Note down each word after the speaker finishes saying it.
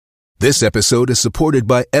This episode is supported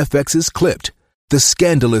by FX's Clipped, the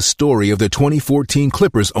scandalous story of the 2014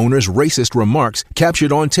 Clippers owner's racist remarks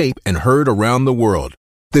captured on tape and heard around the world.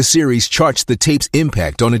 The series charts the tape's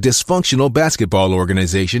impact on a dysfunctional basketball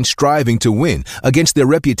organization striving to win against their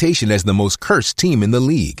reputation as the most cursed team in the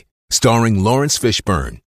league. Starring Lawrence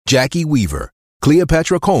Fishburne, Jackie Weaver,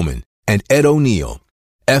 Cleopatra Coleman, and Ed O'Neill.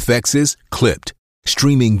 FX's Clipped,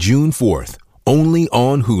 streaming June 4th, only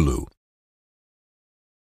on Hulu.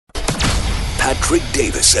 Patrick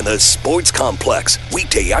Davis and the Sports Complex,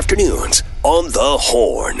 weekday afternoons on The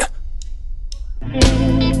Horn.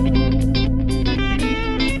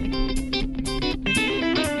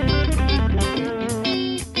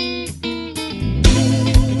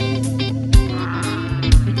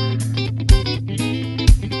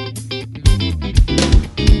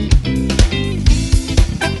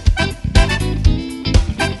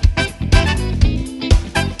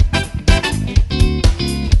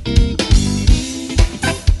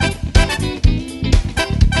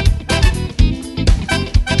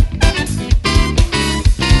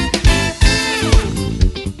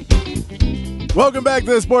 Welcome back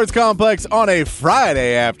to the Sports Complex on a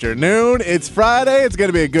Friday afternoon. It's Friday. It's going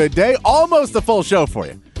to be a good day. Almost a full show for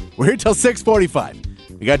you. We're here till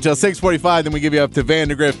 6:45. We got till 6:45, then we give you up to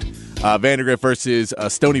Vandergrift. Vandergrift versus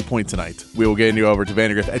Stony Point tonight. We will get you over to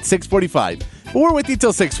Vandergrift at 6:45. But we're with you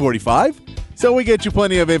till 6:45, so we get you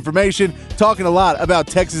plenty of information, talking a lot about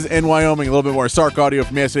Texas and Wyoming, a little bit more Sark audio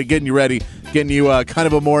from yesterday, getting you ready, getting you kind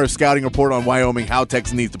of a more scouting report on Wyoming, how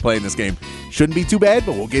Texas needs to play in this game. Shouldn't be too bad,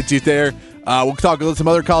 but we'll get you there. We'll talk about some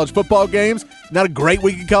other college football games. Not a great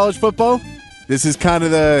week of college football. This is kind of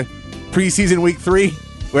the preseason week 3,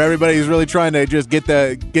 where everybody's really trying to just get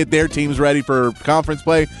their teams ready for conference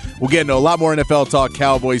play. We'll get into a lot more NFL talk,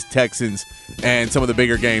 Cowboys, Texans, and some of the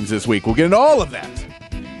bigger games this week. We'll get into all of that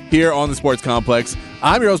here on the Sports Complex.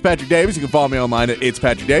 I'm your host, Patrick Davis. You can follow me online at It's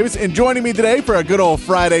Patrick Davis. And joining me today for a good old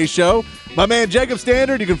Friday show, my man Jacob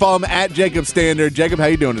Standard. You can follow him at Jacob Standard. Jacob, how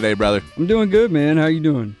you doing today, brother? I'm doing good, man. How you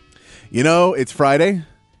doing? You know, it's Friday.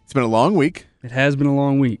 It's been a long week. It has been a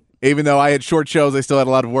long week. Even though I had short shows, I still had a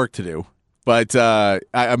lot of work to do. But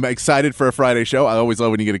I'm excited for a Friday show. I always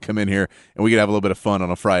love when you get to come in here and we get to have a little bit of fun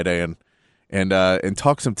on a Friday and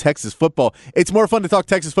talk some Texas football. It's more fun to talk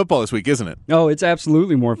Texas football this week, isn't it? Oh, it's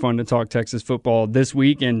absolutely more fun to talk Texas football this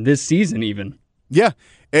week and this season even. Yeah,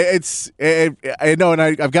 I know, and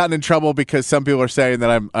I've gotten in trouble because some people are saying that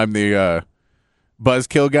I'm the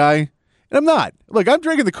buzzkill guy. And I'm not. Look, I'm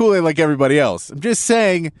drinking the Kool-Aid like everybody else. I'm just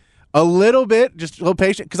saying a little bit, just a little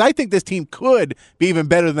patient, because I think this team could be even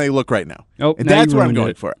better than they look right now. Oh, and now that's you what I'm ruined going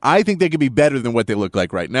it. for. I think they could be better than what they look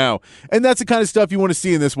like right now. And that's the kind of stuff you want to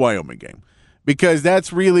see in this Wyoming game, because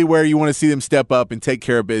that's really where you want to see them step up and take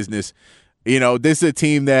care of business. You know, this is a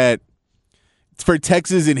team that, for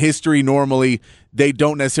Texas in history, normally they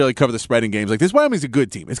don't necessarily cover the spread in games. Like, this Wyoming's a good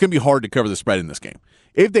team. It's going to be hard to cover the spread in this game.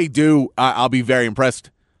 If they do, I'll be very impressed.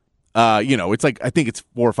 It's like, I think it's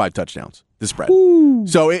 4 or 5 touchdowns, the spread. Ooh.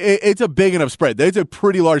 So it's a big enough spread. It's a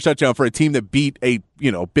pretty large touchdown for a team that beat a,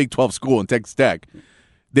 Big 12 school in Texas Tech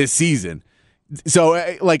this season. So,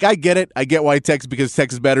 I get it. I get why Texas, because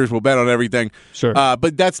Texas bettors will bet on everything. Sure.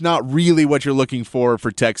 But that's not really what you're looking for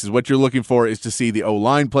Texas. What you're looking for is to see the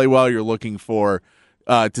O-line play well. You're looking for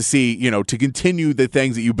to see, to continue the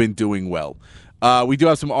things that you've been doing well. We do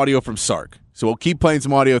have some audio from Sark. So we'll keep playing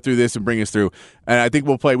some audio through this and bring us through. And I think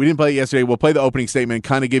we didn't play it yesterday. We'll play the opening statement,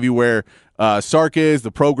 kind of give you where Sark is,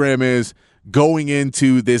 the program is, going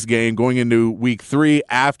into this game, going into week 3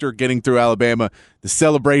 after getting through Alabama. The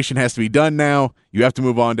celebration has to be done now. You have to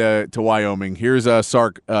move on to Wyoming. Here's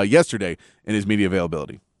Sark yesterday in his media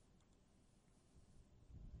availability.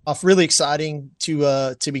 Really exciting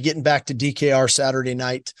to be getting back to DKR Saturday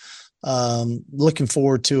night. Looking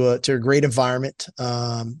forward to a great environment.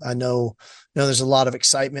 I know there's a lot of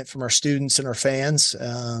excitement from our students and our fans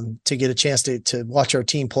to get a chance to watch our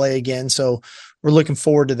team play again. So we're looking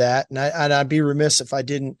forward to that. And I'd be remiss if I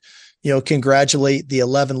didn't, congratulate the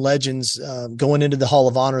 11 legends going into the Hall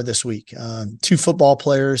of Honor this week. 2 football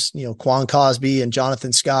players, Quan Cosby and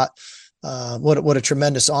Jonathan Scott. What a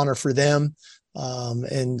tremendous honor for them.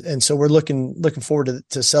 And so we're looking forward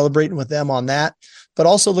to celebrating with them on that, but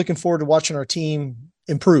also looking forward to watching our team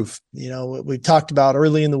improve. We talked about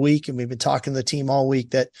early in the week, and we've been talking to the team all week,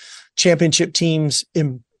 that championship teams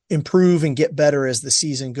improve and get better as the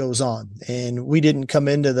season goes on. And we didn't come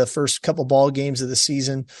into the first couple ball games of the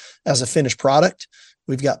season as a finished product.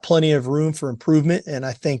 We've got plenty of room for improvement. And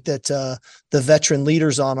I think that the veteran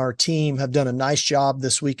leaders on our team have done a nice job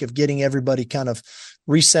this week of getting everybody kind of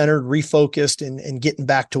recentered, refocused, and getting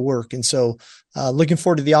back to work. And so looking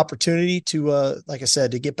forward to the opportunity to, like I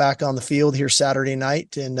said, to get back on the field here Saturday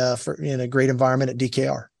night and in a great environment at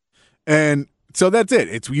DKR. And so that's it.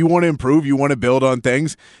 It's you want to improve, you want to build on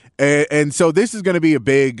things. And so this is going to be a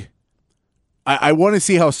big – I want to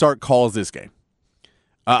see how Sark calls this game.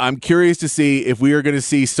 I'm curious to see if we are going to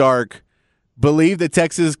see Sark believe that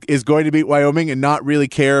Texas is going to beat Wyoming and not really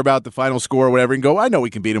care about the final score or whatever and go, I know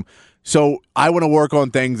we can beat them. So I want to work on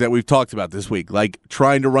things that we've talked about this week, like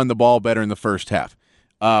trying to run the ball better in the first half.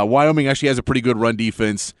 Wyoming actually has a pretty good run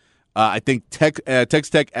defense. I think Texas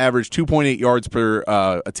Tech averaged 2.8 yards per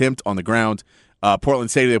attempt on the ground.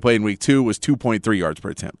 Portland State, they played in week 2, was 2.3 yards per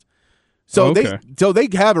attempt. So they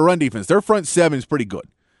have a run defense. Their front seven is pretty good.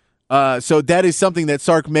 So that is something that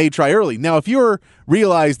Sark may try early. Now, if you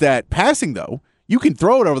realize that passing, though, you can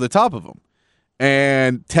throw it over the top of them.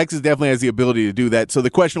 And Texas definitely has the ability to do that. So the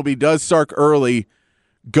question will be, does Sark early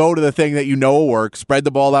go to the thing that you know will work, spread the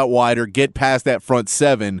ball out wider, get past that front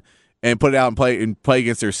seven, and put it out and play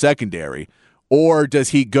against their secondary? Or does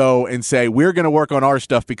he go and say, we're going to work on our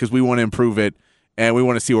stuff because we want to improve it and we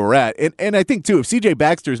want to see where we're at? And I think, too, if C.J.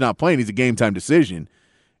 Baxter is not playing, he's a game-time decision.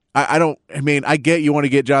 I get you want to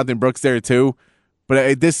get Jonathan Brooks there too,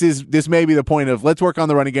 but this may be the point of let's work on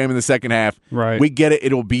the running game in the second half. Right. We get it.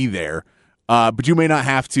 It'll be there. But you may not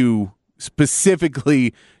have to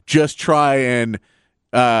specifically just try and,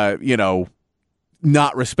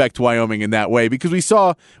 not respect Wyoming in that way, because we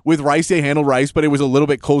saw with Rice, they handled Rice, but it was a little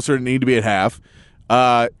bit closer than it needed to be at half.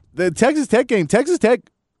 The Texas Tech game, Texas Tech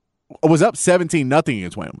was up 17-0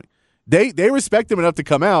 against Wyoming. They respect them enough to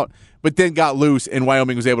come out, but then got loose, and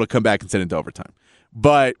Wyoming was able to come back and send it into overtime.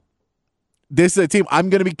 But this is a team, I'm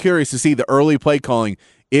going to be curious to see the early play calling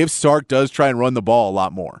if Sark does try and run the ball a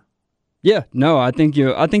lot more. Yeah, no, I think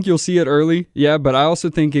you'll see it early. Yeah, but I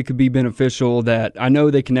also think it could be beneficial that I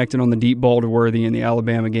know they connected on the deep ball to Worthy in the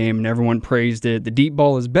Alabama game, and everyone praised it. The deep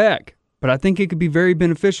ball is back, but I think it could be very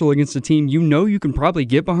beneficial against a team you can probably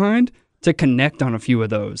get behind to connect on a few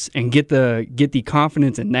of those and get the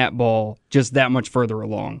confidence in that ball just that much further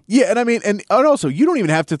along. Yeah, and also you don't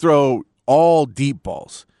even have to throw all deep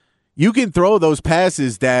balls. You can throw those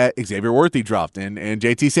passes that Xavier Worthy dropped and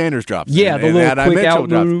JT Sanders dropped. Yeah, the little quick out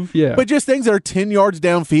move. Yeah. But just things that are 10 yards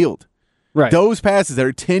downfield. Right. Those passes that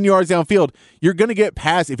are 10 yards downfield, you're going to get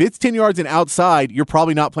past. If it's 10 yards and outside, you're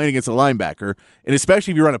probably not playing against a linebacker. And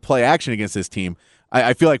especially if you run a play action against this team,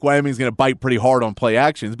 I feel like Wyoming's going to bite pretty hard on play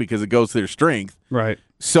actions because it goes to their strength. Right.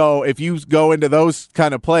 So if you go into those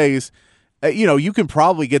kind of plays, you can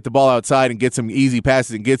probably get the ball outside and get some easy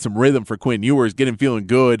passes and get some rhythm for Quinn Ewers, get him feeling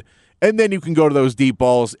good. And then you can go to those deep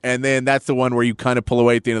balls, and then that's the one where you kind of pull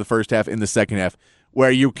away at the end of the first half, in the second half, where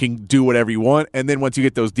you can do whatever you want. And then once you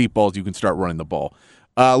get those deep balls, you can start running the ball.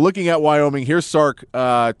 Looking at Wyoming, here's Sark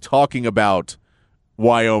talking about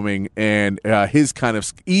Wyoming and his kind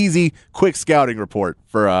of easy, quick scouting report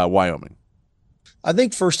for Wyoming. I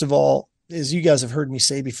think, first of all, as you guys have heard me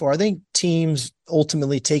say before, I think teams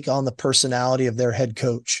ultimately take on the personality of their head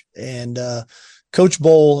coach. And Coach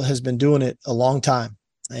Bowl has been doing it a long time.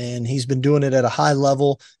 And he's been doing it at a high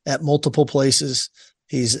level at multiple places.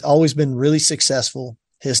 He's always been really successful.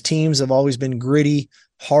 His teams have always been gritty,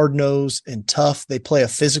 hard-nosed, and tough. They play a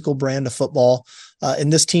physical brand of football.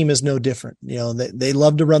 And this team is no different. They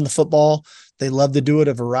love to run the football. They love to do it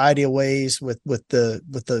a variety of ways with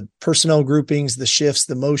the personnel groupings, the shifts,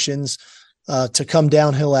 the motions, to come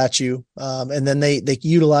downhill at you. And then they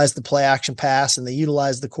utilize the play action pass, and they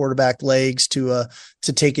utilize the quarterback legs to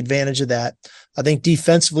take advantage of that. I think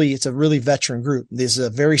defensively, it's a really veteran group. This is a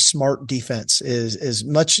very smart defense. Is as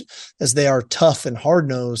much as they are tough and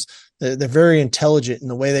hard-nosed, they're very intelligent in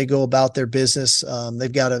the way they go about their business. They've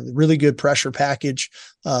got a really good pressure package,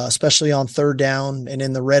 especially on third down and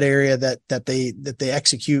in the red area that they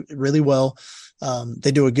execute really well.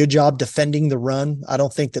 They do a good job defending the run. I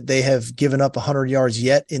don't think that they have given up 100 yards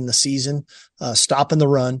yet in the season, stopping the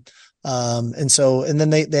run. And then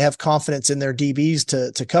they have confidence in their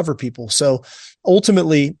DBs to cover people. So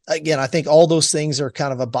ultimately, again, I think all those things are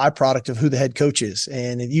kind of a byproduct of who the head coach is.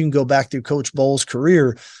 And if you can go back through Coach Bowles'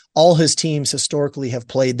 career, all his teams historically have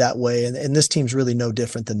played that way. And this team's really no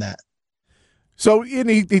different than that. So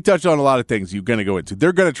he touched on a lot of things you're going to go into.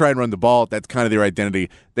 They're going to try and run the ball. That's kind of their identity.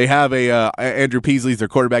 They have Andrew Peasley's their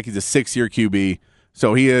quarterback. He's a 6-year QB.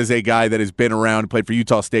 So he is a guy that has been around, played for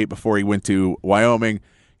Utah State before he went to Wyoming.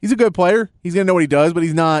 He's a good player. He's going to know what he does, but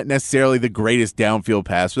he's not necessarily the greatest downfield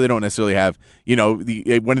passer. They don't necessarily have,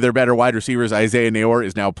 one of their better wide receivers, Isaiah Neyor,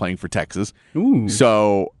 is now playing for Texas. Ooh.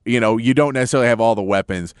 So, you don't necessarily have all the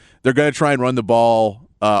weapons. They're going to try and run the ball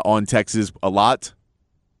on Texas a lot.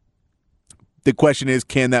 The question is,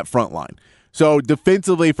 can that front line? So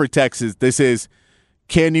defensively for Texas, this is,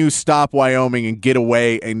 can you stop Wyoming and get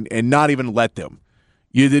away and not even let them?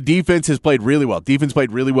 The defense has played really well. Defense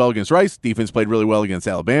played really well against Rice. Defense played really well against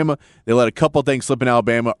Alabama. They let a couple things slip in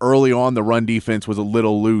Alabama. Early on, the run defense was a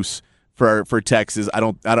little loose for Texas.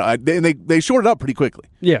 They shored it up pretty quickly.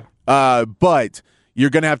 Yeah. But you're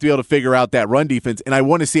going to have to be able to figure out that run defense, and I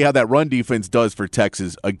want to see how that run defense does for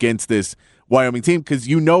Texas against this Wyoming team, because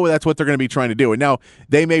that's what they're going to be trying to do. And now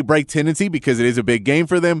they may break tendency because it is a big game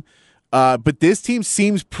for them, but this team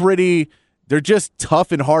seems pretty – they're just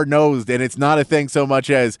tough and hard-nosed, and it's not a thing so much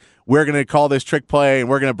as we're going to call this trick play and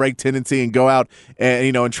we're going to break tendency and go out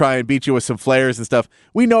and and try and beat you with some flares and stuff.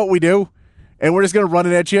 We know what we do, and we're just going to run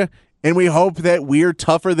it at you, and we hope that we're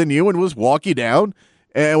tougher than you and we'll just walk you down,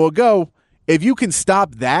 and we'll go. If you can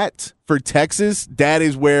stop that for Texas, that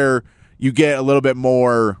is where you get a little bit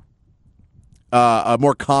more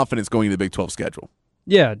confidence going into the Big 12 schedule.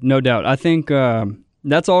 Yeah, no doubt. I think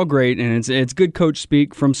that's all great, and it's good coach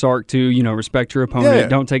speak from Sark too. Respect your opponent. Yeah.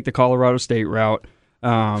 Don't take the Colorado State route.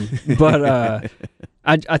 But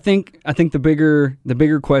I think the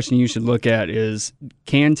bigger question you should look at is,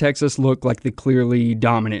 can Texas look like the clearly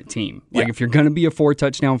dominant team? Like, if you're going to be a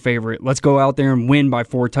 4-touchdown favorite, let's go out there and win by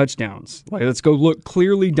 4 touchdowns. Like, let's go look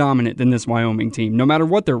clearly dominant than this Wyoming team, no matter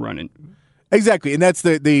what they're running. Exactly, and that's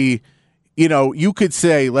the you could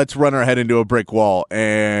say, let's run our head into a brick wall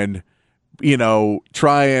and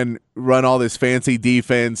try and run all this fancy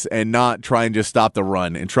defense and not try and just stop the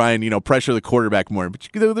run and try and, pressure the quarterback more. But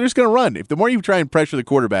they're just going to run. If the more you try and pressure the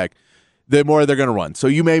quarterback, the more they're going to run. So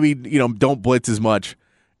you maybe, don't blitz as much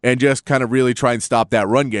and just kind of really try and stop that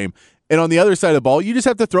run game. And on the other side of the ball, you just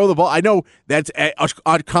have to throw the ball. I know that's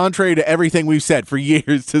contrary to everything we've said for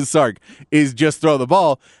years to Sark, is just throw the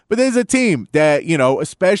ball. But there's a team that,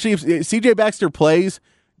 especially if CJ Baxter plays,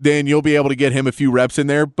 then you'll be able to get him a few reps in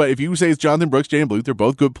there. But if you say it's Jonathan Brooks, Jaden Bluth, they're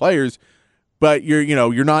both good players, but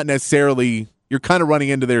you're not necessarily, you're kind of running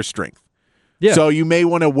into their strength. Yeah. So you may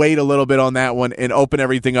want to wait a little bit on that one and open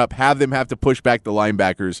everything up, have them have to push back the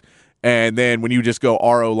linebackers, and then when you just go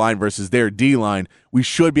RO line versus their D line, we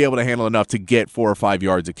should be able to handle enough to get 4 or 5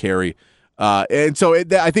 yards of carry. And so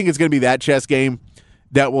I think it's going to be that chess game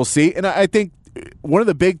that we'll see. And I think one of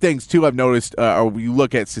the big things too I've noticed, or you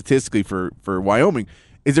look at statistically for Wyoming,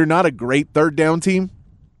 is they're not a great third down team.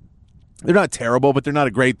 They're not terrible, but they're not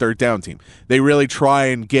a great third down team. They really try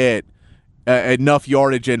and get enough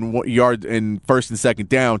yardage and first and second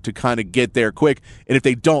down to kind of get there quick. And if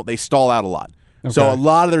they don't, they stall out a lot. Okay. So a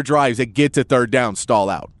lot of their drives that get to third down stall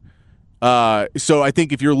out. So I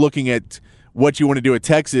think if you're looking at what you want to do at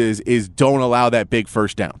Texas is don't allow that big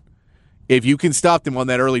first down. If you can stop them on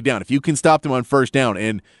that early down, if you can stop them on first down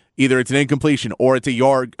and either it's an incompletion or it's a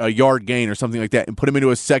yard gain or something like that, and put them into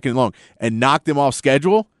a second and long and knock them off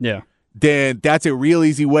schedule, then that's a real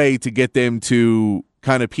easy way to get them to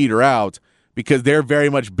kind of peter out, because they're very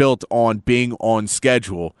much built on being on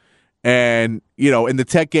schedule. And, in the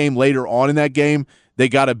Tech game later on in that game, they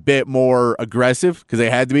got a bit more aggressive because they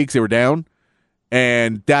had to be because they were down.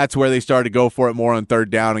 And that's where they started to go for it more on third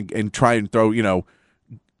down and try and throw,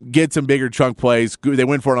 get some bigger chunk plays. They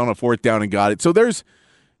went for it on a fourth down and got it. So there's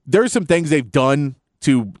some things they've done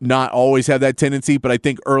to not always have that tendency, but I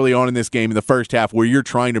think early on in this game, in the first half, where you're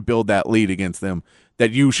trying to build that lead against them, that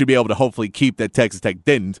you should be able to hopefully keep, that Texas Tech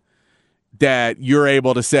didn't, that you're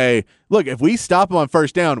able to say, look, if we stop them on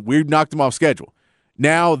first down, we've knocked them off schedule.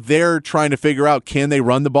 Now they're trying to figure out, can they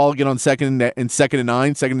run the ball again on second and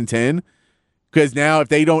 9, second and 10? Because now if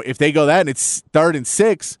they go that and it's 3rd and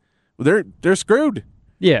 6, well, they're screwed.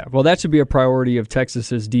 Yeah, well, that should be a priority of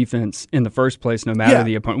Texas's defense in the first place, no matter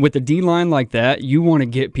the opponent. With the D-line like that, you want to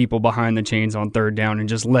get people behind the chains on third down and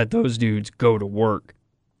just let those dudes go to work.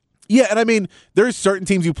 Yeah, and I mean, there's certain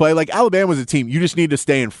teams you play, like Alabama's a team you just need to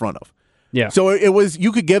stay in front of. Yeah. So it was,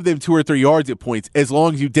 you could give them 2 or 3 yards at points as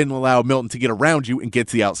long as you didn't allow Milton to get around you and get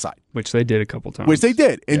to the outside. Which they did a couple times. Which they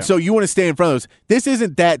did. And so you want to stay in front of those. This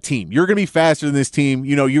isn't that team. You're going to be faster than this team.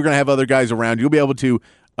 You're going to have other guys around. You'll be able to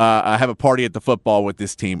have a party at the football with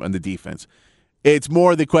this team on the defense. It's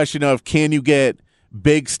more the question of, can you get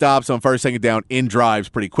big stops on first, second down in drives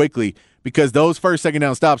pretty quickly, because those first, second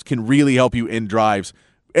down stops can really help you in drives.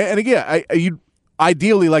 And again, you'd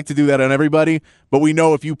ideally like to do that on everybody, but we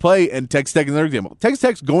know if you play, and Texas Tech is another example, Texas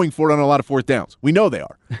Tech's going for it on a lot of fourth downs. We know they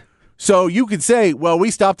are. So you could say, well, we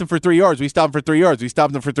stopped them for 3 yards. We stopped them for 3 yards. We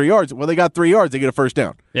stopped them for 3 yards. Well, they got 3 yards. They get a first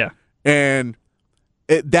down. Yeah. And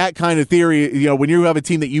that kind of theory, when you have a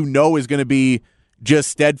team that you know is going to be just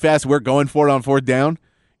steadfast, we're going for it on fourth down,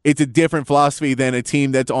 it's a different philosophy than a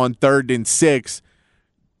team that's on 3rd and 6,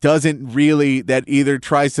 that either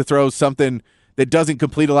tries to throw something that doesn't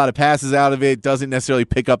complete a lot of passes out of it, doesn't necessarily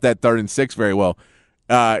pick up that 3rd and 6 very well.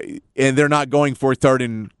 And they're not going for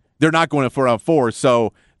they're not going for 4,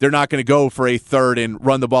 so they're not going to go for a 3rd and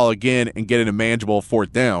run the ball again and get in a manageable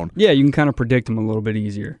 4th down. Yeah, you can kind of predict them a little bit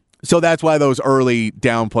easier. So that's why those early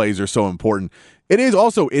down plays are so important. It is,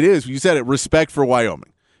 you said it, respect for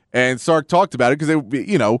Wyoming. And Sark talked about it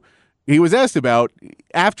because, he was asked about,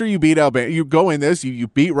 after you beat Alabama, you go in this, you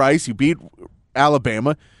beat Rice, you beat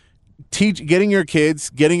Alabama, getting your kids,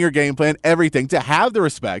 getting your game plan, everything, to have the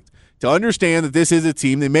respect, to understand that this is a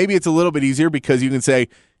team, that maybe it's a little bit easier because you can say,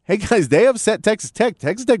 hey, guys, they upset Texas Tech.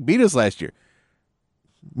 Texas Tech beat us last year.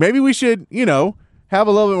 Maybe we should, have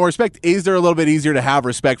a little bit more respect. Is there a little bit easier to have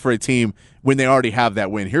respect for a team when they already have that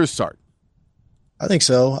win? Here's Sark. I think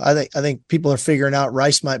so. I think people are figuring out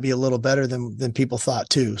Rice might be a little better than people thought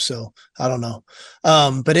too. So I don't know.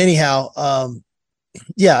 But anyhow,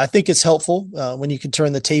 I think it's helpful when you can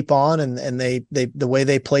turn the tape on and they the way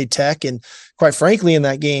they played Tech, and quite frankly in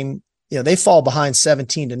that game, they fall behind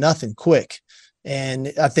 17-0 quick.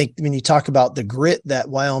 And I think when you talk about the grit that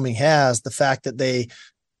Wyoming has, the fact that they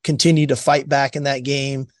continue to fight back in that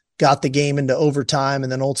game, got the game into overtime,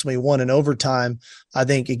 and then ultimately won in overtime, I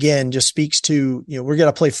think, again, just speaks to, we're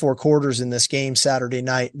going to play 4 quarters in this game Saturday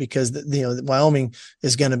night because, Wyoming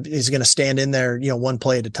is going to stand in there, one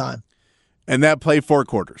play at a time. And that play 4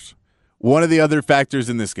 quarters. One of the other factors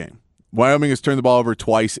in this game, Wyoming has turned the ball over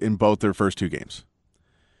twice in both their first 2 games.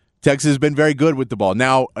 Texas has been very good with the ball.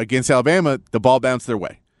 Now, against Alabama, the ball bounced their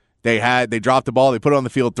way. They dropped the ball. They put it on the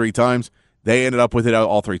field 3 times. They ended up with it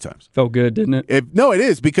all 3 times. Felt good, didn't it? No, it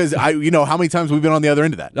is, because how many times we've been on the other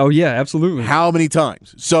end of that? Oh yeah, absolutely. How many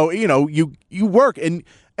times? So, you work, and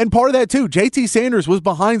part of that too, JT Sanders was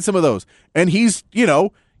behind some of those. And he's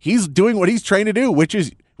doing what he's trained to do, which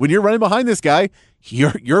is when you're running behind this guy,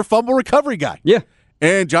 you're a fumble recovery guy. Yeah.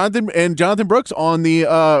 And Jonathan Brooks on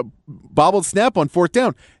the bobbled snap on 4th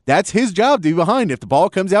down. That's his job, to be behind. If the ball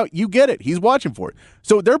comes out, you get it. He's watching for it.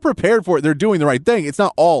 So they're prepared for it. They're doing the right thing. It's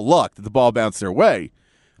not all luck that the ball bounced their way.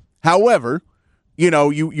 However, you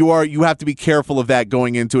have to be careful of that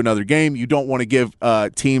going into another game. You don't want to give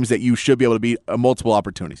teams that you should be able to beat multiple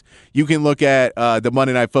opportunities. You can look at the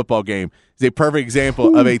Monday Night Football game. It's a perfect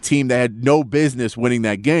example of a team that had no business winning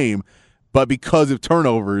that game, but because of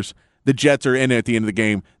turnovers, the Jets are in it at the end of the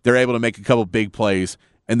game. They're able to make a couple big plays,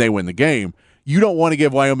 and they win the game. You don't want to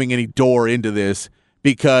give Wyoming any door into this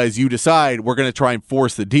because you decide we're going to try and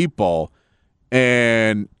force the deep ball,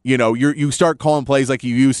 and you start calling plays like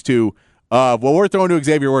you used to. We're throwing to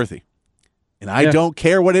Xavier Worthy, and I don't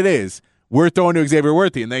care what it is. We're throwing to Xavier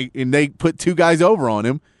Worthy, and they put 2 guys over on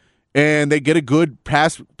him, and they get a good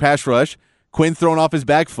pass rush. Quinn throwing off his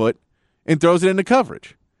back foot and throws it into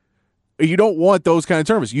coverage. You don't want those kind of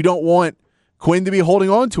turnovers. You don't want Quinn to be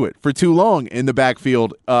holding on to it for too long in the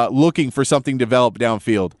backfield, looking for something to develop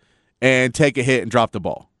downfield and take a hit and drop the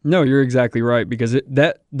ball. No, you're exactly right, because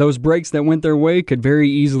those breaks that went their way could very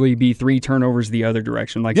easily be 3 turnovers the other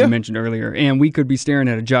direction, like you mentioned earlier. And we could be staring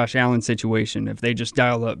at a Josh Allen situation if they just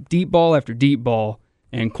dial up deep ball after deep ball,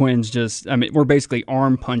 and Quinn's we're basically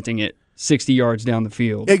arm punting it 60 yards down the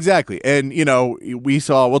field. Exactly. And,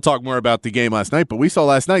 we'll talk more about the game last night, but we saw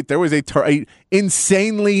last night there was a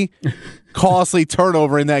insanely costly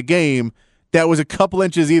turnover in that game that was a couple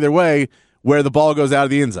inches either way where the ball goes out of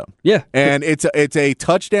the end zone. Yeah. And it's a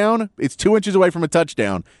touchdown. It's 2 inches away from a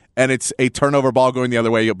touchdown, and it's a turnover ball going the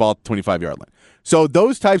other way, you get ball at the 25-yard line. So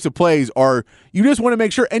those types of plays you just want to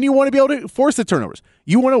make sure, and you want to be able to force the turnovers.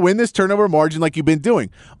 You want to win this turnover margin like you've been doing.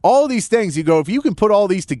 All these things, if you can put all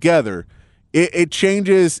these together, it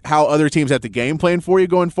changes how other teams have to game plan for you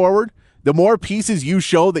going forward. The more pieces you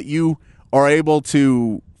show that you are able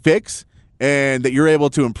to fix and that you're able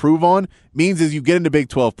to improve on means as you get into Big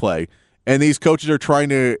 12 play, and these coaches are trying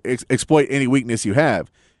to exploit any weakness you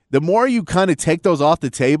have, the more you kind of take those off the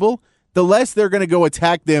table, the less they're going to go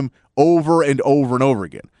attack them over and over and over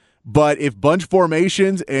again. But if bunch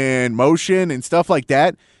formations and motion and stuff like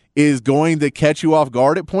that is going to catch you off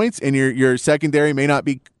guard at points, and your secondary may not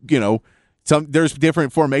be, there's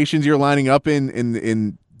different formations you're lining up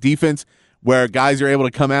in defense where guys are able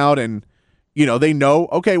to come out and, they know,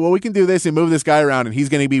 okay, well, we can do this and move this guy around, and he's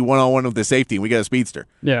going to be one-on-one with the safety, and we get a speedster.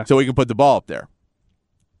 Yeah. So we can put the ball up there.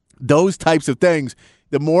 Those types of things,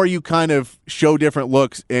 the more you kind of show different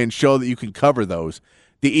looks and show that you can cover those,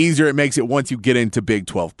 the easier it makes it once you get into Big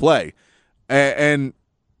 12 play. And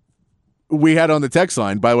we had on the text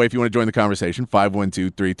line, by the way, if you want to join the conversation,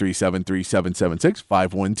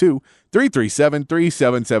 512-337-3776,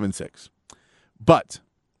 512-337-3776. But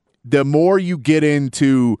the more you get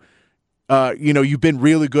into, you've been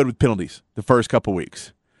really good with penalties the first couple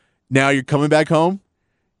weeks. Now you're coming back home,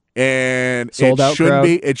 and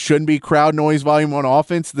it shouldn't be crowd noise volume on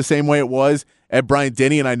offense the same way it was at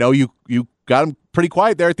Bryant-Denny, and I know you got them pretty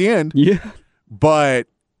quiet there at the end. Yeah. But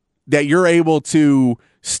that you're able to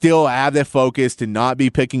still have that focus to not be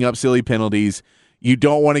picking up silly penalties. You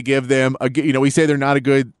don't want to give them we say they're not a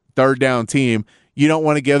good third down team. You don't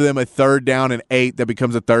want to give them a 3rd down and 8 that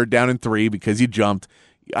becomes a 3rd down and 3 because you jumped.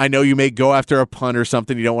 I know you may go after a punt or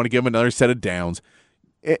something. You don't want to give them another set of downs.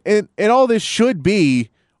 And all this should be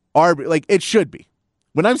it should be.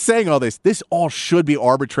 When I'm saying all this all should be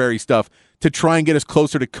arbitrary stuff to try and get us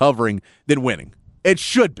closer to covering than winning. It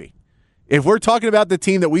should be. If we're talking about the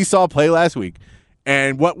team that we saw play last week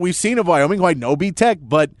and what we've seen of Wyoming, who I know beat Tech,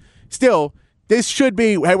 but still, this should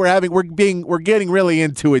be, hey, we're getting really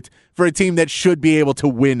into it for a team that should be able to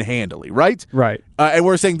win handily, right? Right. And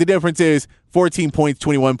we're saying the difference is 14 points,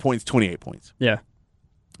 21 points, 28 points. Yeah.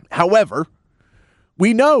 However,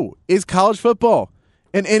 we know it's college football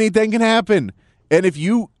and anything can happen. And if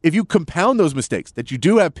you compound those mistakes, that you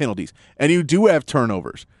do have penalties and you do have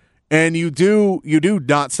turnovers and you do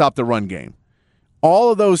not stop the run game,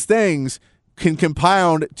 all of those things can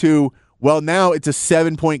compound to, well, now it's a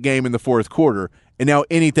 7-point game in the fourth quarter, and now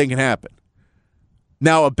anything can happen.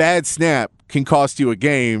 Now a bad snap can cost you a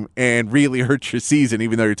game and really hurt your season,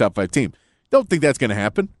 even though you're a top 5 team. Don't think that's going to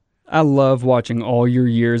happen. I love watching all your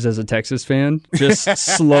years as a Texas fan just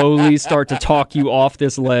slowly start to talk you off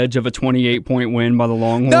this ledge of a 28-point win by the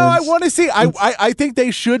Longhorns. No, I want to see. I think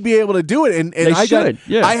they should be able to do it, and they should.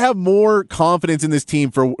 I have more confidence in this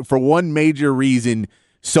team for one major reason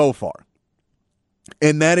so far,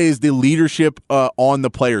 and that is the leadership on the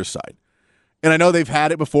players' side. And I know they've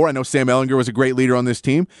had it before. I know Sam Ehlinger was a great leader on this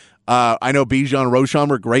team. I know Bijan and Roschon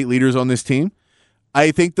were great leaders on this team.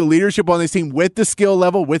 I think the leadership on this team, with the skill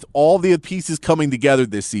level, with all the pieces coming together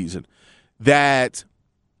this season, that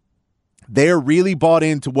they're really bought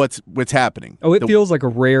into what's happening. Oh, it feels like a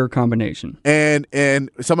rare combination. And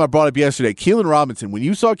something I brought up yesterday, Keelan Robinson. When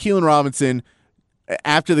you saw Keelan Robinson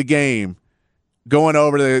after the game going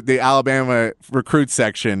over to the Alabama recruit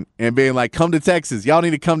section and being like, "Come to Texas. Y'all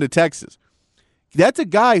need to come to Texas." That's a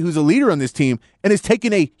guy who's a leader on this team and has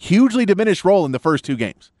taken a hugely diminished role in the first 2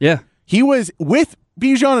 games. Yeah. He was with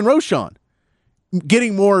Bijan and Roschon,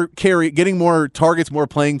 getting more targets, more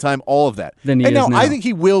playing time, all of that. Than he is now. I think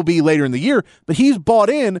he will be later in the year, but he's bought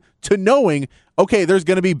in to knowing, okay, there's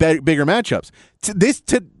going to be bigger matchups.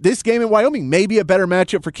 This game in Wyoming may be a better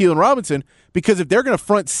matchup for Keelan Robinson, because if they're going to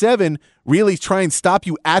front 7, really try and stop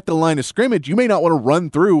you at the line of scrimmage, you may not want to run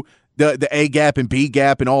through the A gap and B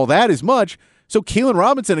gap and all that as much. So Keelan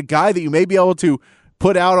Robinson, a guy that you may be able to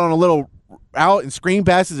put out on a little out and screen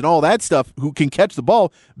passes and all that stuff, who can catch the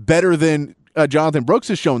ball better than Jonathan Brooks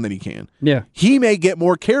has shown that he can. Yeah. He may get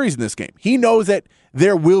more carries in this game. He knows that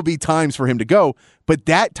there will be times for him to go, but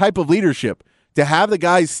that type of leadership, to have the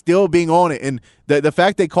guys still being on it, and the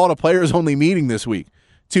fact they called a players-only meeting this week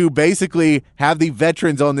to basically have the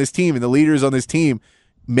veterans on this team and the leaders on this team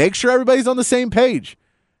make sure everybody's on the same page,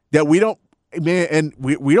 that we don't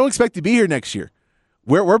expect to be here next year.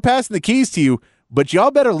 We're passing the keys to you, but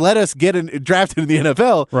y'all better let us get drafted in the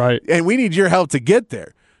NFL. Right. And we need your help to get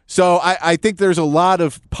there. So I think there's a lot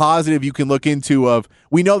of positive you can look into of,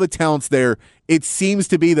 we know the talent's there. It seems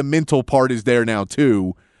to be the mental part is there now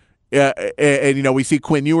too. And we see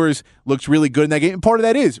Quinn Ewers looks really good in that game. And part of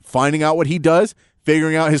that is finding out what he does,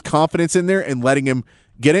 figuring out his confidence in there, and letting him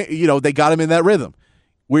get it. They got him in that rhythm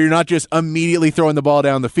where you're not just immediately throwing the ball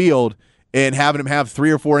down the field and having him have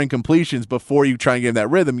 3 or 4 incompletions before you try and get him that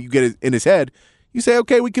rhythm. You get it in his head. You say,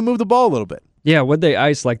 okay, we can move the ball a little bit. Yeah, would they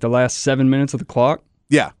ice like the last 7 minutes of the clock?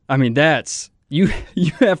 Yeah. I mean, that's you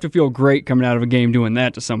have to feel great coming out of a game doing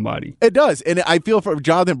that to somebody. It does. And I feel for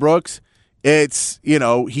Jonathan Brooks, it's,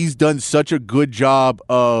 he's done such a good job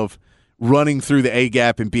of running through the A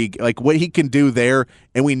gap and B, like what he can do there.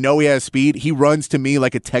 And we know he has speed. He runs to me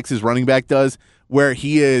like a Texas running back does, where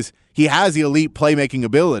he has the elite playmaking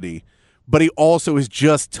ability, but he also is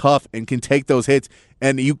just tough and can take those hits.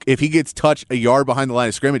 And if he gets touched a yard behind the line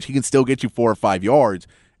of scrimmage, he can still get you 4 or 5 yards.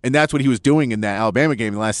 And that's what he was doing in that Alabama game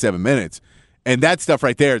in the last 7 minutes. And that stuff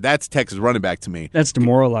right there, that's Texas running back to me. That's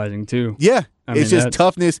demoralizing, too. Yeah. It's just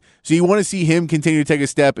toughness. So you want to see him continue to take a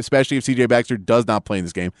step, especially if C.J. Baxter does not play in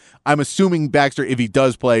this game. I'm assuming Baxter, if he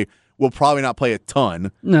does play, will probably not play a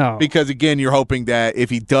ton. No. Because, again, you're hoping that if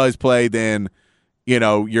he does play, then,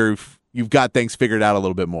 you've got things figured out a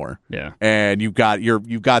little bit more. Yeah. And you've got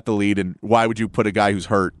the lead, and why would you put a guy who's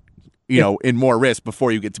hurt, in more risk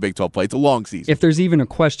before you get to Big 12 play? It's a long season. If there's even a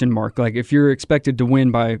question mark, like if you're expected to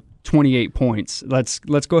win by 28 points, let's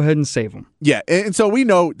go ahead and save them. Yeah, and so we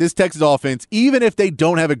know this Texas offense, even if they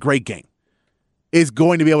don't have a great game, is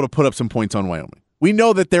going to be able to put up some points on Wyoming. We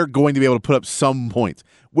know that they're going to be able to put up some points.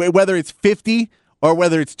 Whether it's 50 or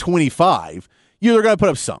whether it's 25, they're going to put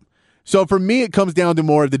up some. So for me, it comes down to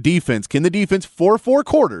more of the defense. Can the defense, for 4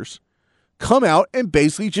 quarters, come out and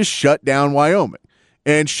basically just shut down Wyoming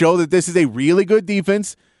and show that this is a really good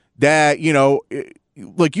defense that,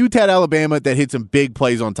 like you've had Alabama that hit some big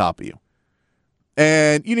plays on top of you.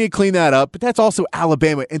 And you need to clean that up, but that's also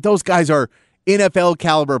Alabama, and those guys are NFL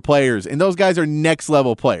caliber players, and those guys are next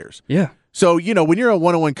level players. Yeah. So, when you're a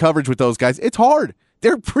one-on-one coverage with those guys, it's hard.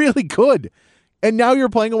 They're really good. And now you're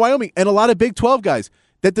playing a Wyoming and a lot of Big 12 guys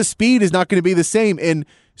that the speed is not going to be the same. And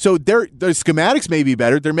so their schematics may be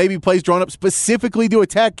better. There may be plays drawn up specifically to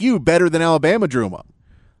attack you better than Alabama drew them up.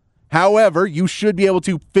 However, you should be able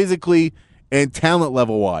to physically and talent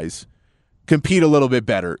level-wise compete a little bit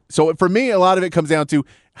better. So for me, a lot of it comes down to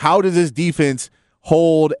how does this defense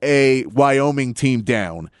hold a Wyoming team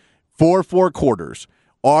down for 4 quarters?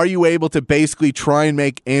 Are you able to basically try and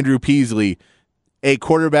make Andrew Peasley a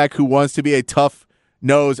quarterback who wants to be a tough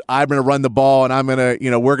nose, I'm going to run the ball and I'm going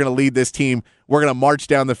to, we're going to lead this team, we're going to march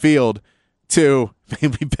down the field, to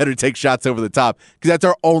maybe we better take shots over the top because that's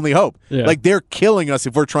our only hope. Yeah. Like they're killing us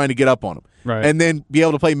if we're trying to get up on them. Right. And then be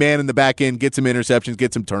able to play man in the back end, get some interceptions,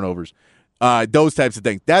 get some turnovers, those types of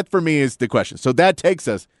things. That, for me, is the question. So that takes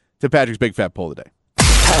us to Patrick's Big Fat Poll of the Day.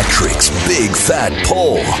 Patrick's Big Fat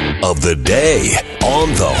Poll of the Day on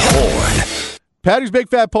the Horn. Patrick's Big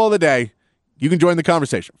Fat Poll of the Day. You can join the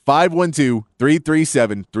conversation.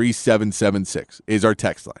 512-337-3776 is our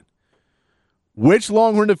text line. Which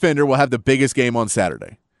Longhorn defender will have the biggest game on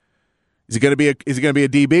Saturday? Is it going to be a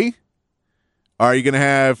DB? Are you going to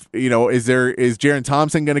have, is Jaron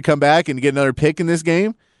Thompson going to come back and get another pick in this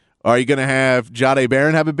game? Are you going to have Jahdae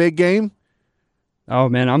Barron have a big game? Oh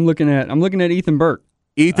man, I'm looking at Ethan Burke.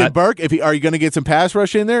 Burke, are you going to get some pass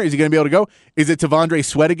rush in there? Is he going to be able to go? Is it Tavondre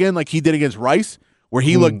Sweat again like he did against Rice, where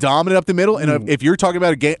he looked dominant up the middle? And if you're talking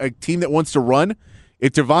about a team that wants to run,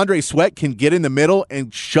 if Tavondre Sweat can get in the middle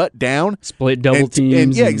and shut down, split double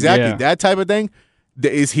teams, that type of thing,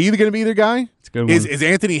 is he going to be their guy? It's a good one. Is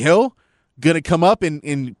Anthony Hill going to come up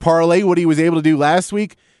and parlay what he was able to do last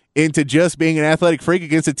week into just being an athletic freak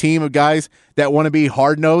against a team of guys that want to be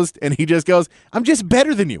hard-nosed, and he just goes, I'm just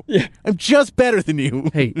better than you. Yeah. I'm just better than you.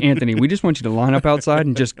 Hey, Anthony, we just want you to line up outside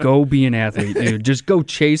and just go be an athlete, dude. Just go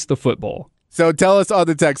chase the football. So tell us on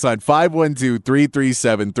the text line,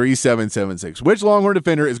 512-337-3776. Which Longhorn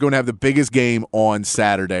defender is going to have the biggest game on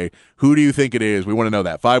Saturday? Who do you think it is? We want to know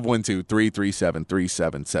that.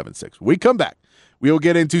 512-337-3776. When we come back, we will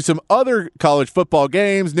get into some other college football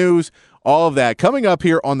games, news, all of that coming up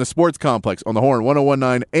here on the Sports Complex on the Horn,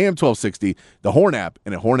 1019 AM 1260, the Horn app,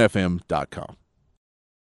 and at hornfm.com.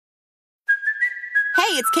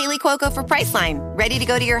 Hey, it's Kaylee Cuoco for Priceline. Ready to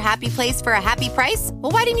go to your happy place for a happy price?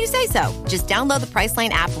 Well, why didn't you say so? Just download the Priceline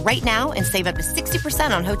app right now and save up to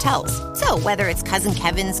 60% on hotels. So whether it's Cousin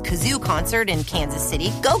Kevin's Kazoo Concert in Kansas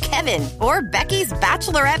City, go Kevin, or Becky's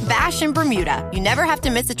Bachelorette Bash in Bermuda, you never have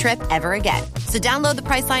to miss a trip ever again. So download the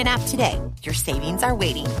Priceline app today. Your savings are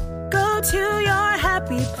waiting. Go to your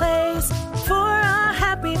happy place for a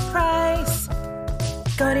happy price.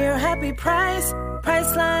 Go to your happy price,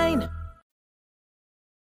 Priceline.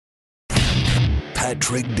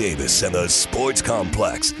 Patrick Davis and the Sports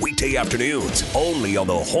Complex, weekday afternoons, only on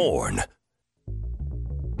the Horn.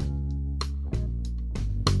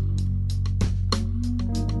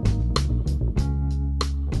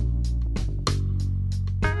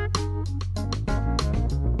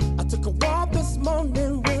 I took a walk this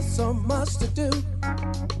morning with so much to do.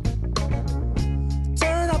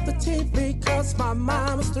 Turn off the TV cause my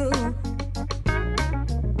mind was through.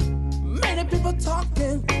 Many people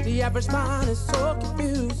talking, the average mind is so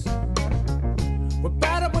confused. We're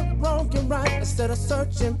better with wrong and right instead of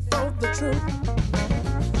searching for the truth.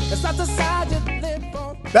 It's not decided to live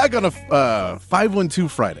on. Back on a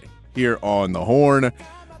 512 Friday here on the Horn,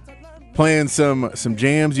 playing some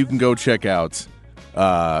jams you can go check out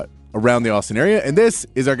around the Austin area. And this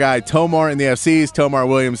is our guy Tomar in the FCs. Tomar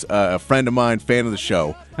Williams, a friend of mine, fan of the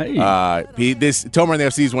show. Hey. Tomar in the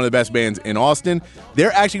FC is one of the best bands in Austin.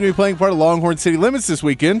 They're actually going to be playing part of Longhorn City Limits this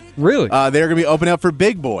weekend. Really? They're going to be opening up for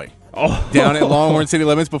Big Boy down at Longhorn City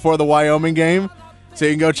Limits before the Wyoming game. So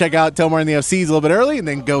you can go check out Tomar and the FCs a little bit early, and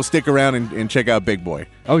then go stick around and check out Big Boy.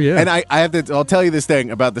 Oh, yeah. And I'll tell you this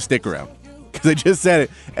thing about the stick around, because I just said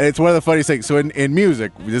it, and it's one of the funniest things. So in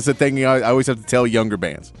music, this is a thing I always have to tell younger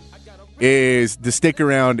bands, is the stick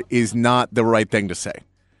around is not the right thing to say.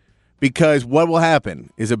 Because what will happen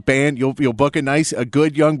is a band, you'll book a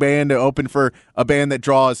good young band to open for a band that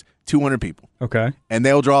draws 200 people. Okay. And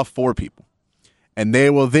they'll draw 4 people. And they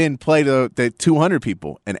will then play the 200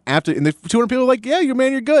 people. And the 200 people are like, yeah,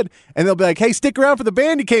 you're good. And they'll be like, hey, stick around for the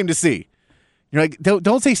band you came to see. You're like,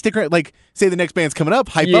 don't say stick around. Like, say the next band's coming up,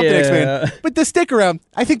 hype up the next band. But the stick around,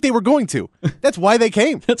 I think they were going to. That's why they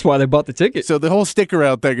came. That's why they bought the ticket. So the whole stick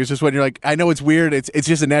around thing is just when you're like, I know it's weird. It's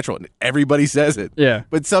just a natural. Everybody says it. Yeah.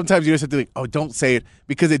 But sometimes you just have to like, oh, don't say it,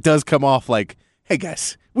 because it does come off like, hey,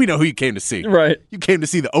 guys, we know who you came to see. Right. You came to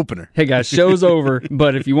see the opener. Hey, guys, show's over,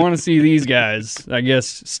 but if you want to see these guys, I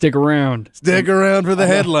guess stick around. Stick around for the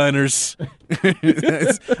headliners.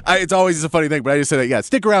 It's always a funny thing, but I just said that, yeah,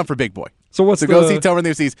 stick around for Big Boy. So go see Tomar and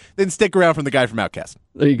the FCs, then stick around from the guy from Outkast.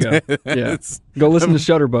 There you go. Yeah. Go listen to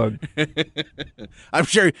Shutterbug. I'm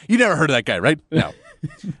sure you never heard of that guy, right? No.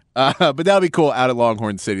 But that'll be cool out at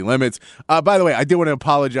Longhorn City Limits. By the way, I did want to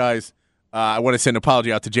apologize. I want to send an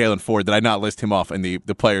apology out to Jalen Ford that I not list him off in the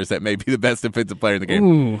players that may be the best defensive player in the game.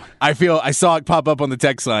 Ooh. I saw it pop up on the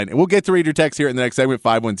text line, and we'll get to read your text here in the next segment,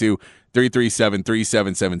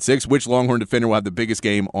 512-337-3776. Which Longhorn defender will have the biggest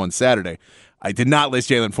game on Saturday? I did not list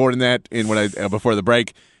Jalen Ford in that before the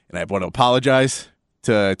break, and I want to apologize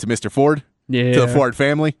to Mr. Ford, to the Ford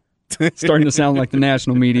family. Starting to sound like the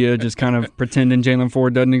national media just kind of pretending Jalen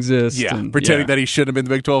Ford doesn't exist. Yeah, pretending that he should have been the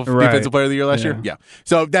Big 12 Defensive Player of the Year last year. Yeah.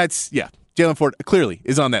 So that's, Jalen Ford clearly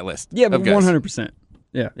is on that list. Yeah, but 100%.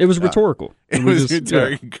 Yeah, it was rhetorical. It was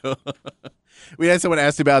rhetorical. We had someone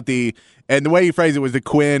asked about and the way you phrased it was the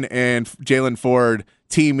Quinn and Jalen Ford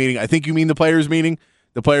team meeting. I think you mean the players meeting,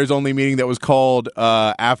 the players only meeting that was called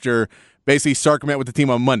after basically Sark met with the team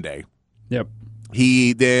on Monday. Yep.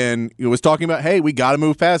 He then was talking about, hey, we got to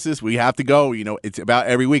move past this. We have to go. It's about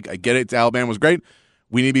every week. I get it. Alabama was great.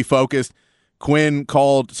 We need to be focused. Quinn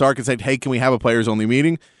called Sark and said, hey, can we have a players-only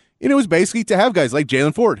meeting? And it was basically to have guys like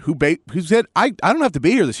Jalen Ford who said, I don't have to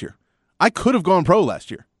be here this year. I could have gone pro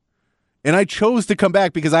last year. And I chose to come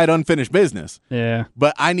back because I had unfinished business. Yeah.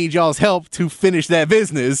 But I need y'all's help to finish that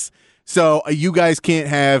business. So you guys can't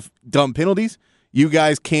have dumb penalties. You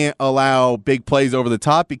guys can't allow big plays over the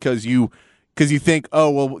top because you think,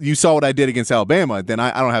 oh, well, you saw what I did against Alabama, then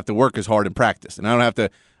I don't have to work as hard in practice. And I don't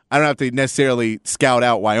have to necessarily scout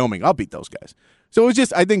out Wyoming. I'll beat those guys. So it was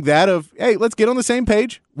just, I think hey, let's get on the same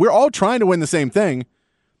page. We're all trying to win the same thing,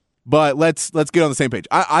 but let's get on the same page.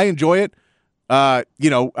 I enjoy it.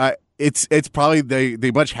 It's probably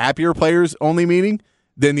the much happier players only meeting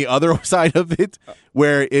than the other side of it,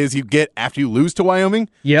 where is you get after you lose to Wyoming,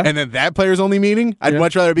 and then that players only meeting. I'd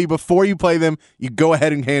much rather be before you play them. You go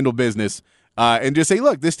ahead and handle business. And just say,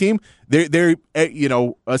 look, this team, they're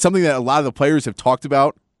something that a lot of the players have talked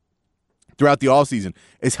about throughout the offseason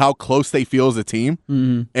is how close they feel as a team.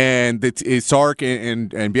 Mm-hmm. And Sark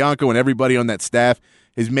and Bianco and everybody on that staff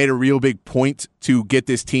has made a real big point to get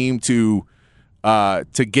this team to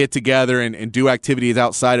get together and do activities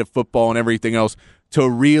outside of football and everything else to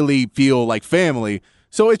really feel like family.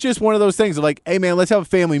 So it's just one of those things of like, hey, man, let's have a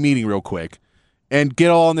family meeting real quick and get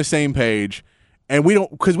all on the same page. And we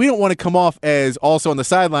don't want to come off as also on the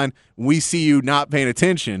sideline when we see you not paying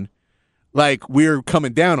attention, like we're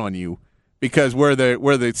coming down on you because we're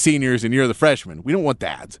the seniors and you're the freshmen. We don't want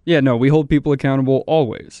that. Yeah, no, we hold people accountable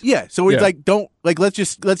always. Yeah, so it's let's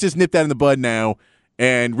just nip that in the bud now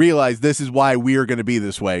and realize this is why we are going to be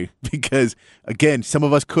this way because again, some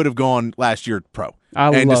of us could have gone last year pro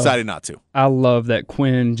and decided not to. I love that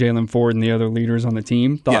Quinn, Jalen Ford, and the other leaders on the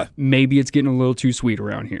team thought maybe it's getting a little too sweet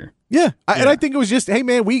around here. Yeah, and I think it was just, hey,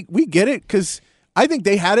 man, we get it because I think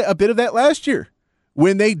they had a bit of that last year.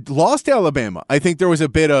 When they lost to Alabama, I think there was a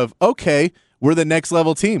bit of, okay, we're the next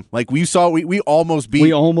level team. Like we saw, we almost beat.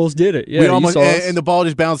 We almost did it. Yeah, and the ball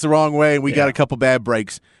just bounced the wrong way, and we got a couple bad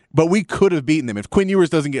breaks. But we could have beaten them. If Quinn Ewers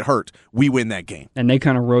doesn't get hurt, we win that game. And they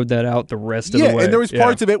kind of rode that out the rest of the way. Yeah, and there was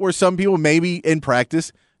parts of it where some people maybe in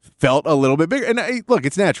practice felt a little bit bigger. And look,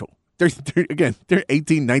 it's natural. They're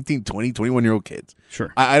 18, 19, 20, 21-year-old kids.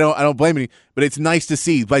 Sure. I don't blame any, but it's nice to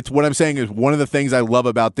see. But what I'm saying is one of the things I love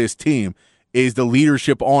about this team is the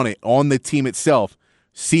leadership on the team itself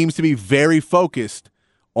seems to be very focused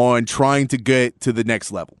on trying to get to the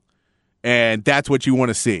next level. And that's what you want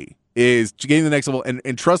to see, is getting to the next level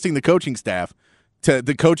and trusting the coaching staff.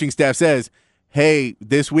 The coaching staff says, hey,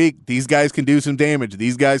 this week, these guys can do some damage.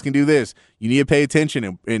 These guys can do this. You need to pay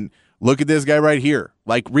attention and look at this guy right here.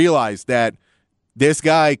 Like, realize that this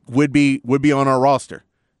guy would be on our roster.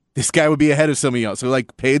 This guy would be ahead of some of y'all. So,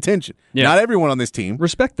 like, pay attention. Yeah. Not everyone on this team.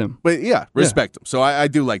 Respect them. But, yeah, respect them. So, I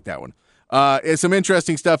do like that one. It's some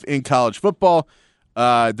interesting stuff in college football.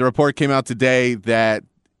 The report came out today that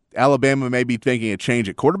Alabama may be thinking a change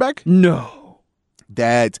at quarterback. No.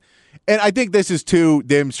 And I think this is, too,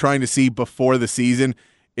 them trying to see before the season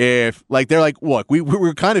if, like, they're like, look, we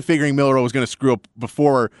were kind of figuring Milroe was going to screw up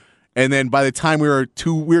before, and then by the time we were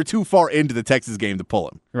too far into the Texas game to pull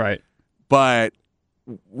him. Right. But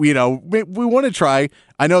we want to try.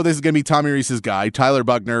 I know this is going to be Tommy Reese's guy. Tyler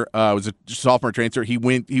Buckner was a sophomore transfer. He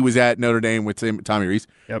was at Notre Dame with Tommy Reese.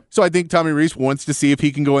 Yep. So I think Tommy Reese wants to see if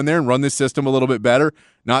he can go in there and run this system a little bit better,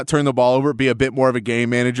 not turn the ball over, be a bit more of a game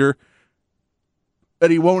manager. But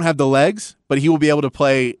he won't have the legs, but he will be able to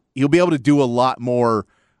play. He'll be able to do a lot more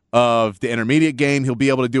of the intermediate game. He'll be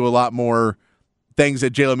able to do a lot more things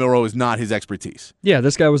that Jalen Milroe is not his expertise. Yeah,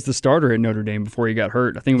 this guy was the starter at Notre Dame before he got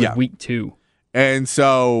hurt. I think it was week 2. And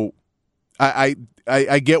so I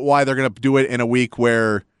get why they're going to do it in a week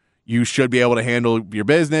where you should be able to handle your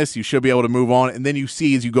business, you should be able to move on, and then you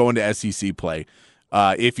see as you go into SEC play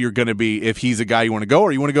if he's a guy you want to go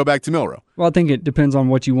or you want to go back to Milroe. Well, I think it depends on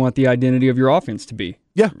what you want the identity of your offense to be.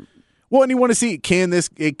 Yeah. Well, and you want to see can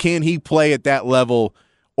he play at that level,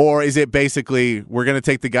 or is it basically we're going to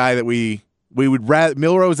take the guy that we would rather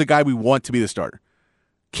Milroe is the guy we want to be the starter.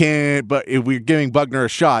 But if we're giving Buckner a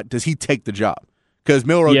shot, does he take the job? Because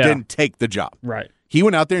Milroe didn't take the job. Right. He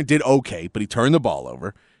went out there and did okay, but he turned the ball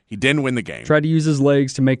over. He didn't win the game. Tried to use his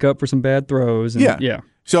legs to make up for some bad throws. And yeah.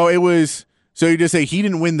 So you just say he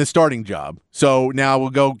didn't win the starting job. So now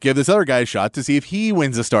we'll go give this other guy a shot to see if he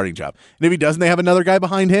wins the starting job. And if he doesn't, they have another guy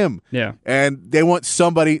behind him. Yeah. And they want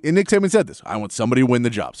somebody, and Nick Saban said this, I want somebody to win the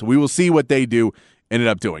job. So we will see what they ended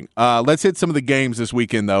up doing. Let's hit some of the games this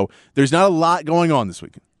weekend, though. There's not a lot going on this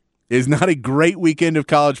weekend. It is not a great weekend of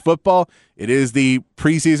college football. It is the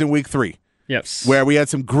preseason week 3. Yes. Where we had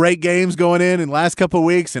some great games going in the last couple of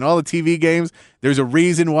weeks and all the TV games. There's a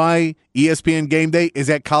reason why ESPN Game Day is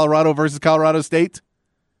at Colorado versus Colorado State.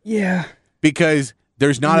 Yeah. Because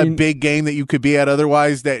there's not a big game that you could be at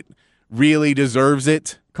otherwise that really deserves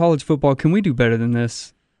it. College football, can we do better than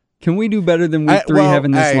this? Can we do better than week 3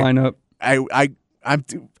 having this lineup?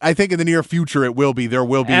 I think in the near future it will be. There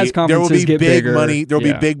will be get big bigger, money. There will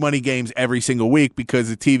be big money games every single week because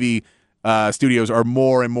the TV studios are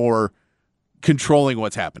more and more controlling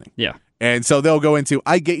what's happening. Yeah, and so they'll go into.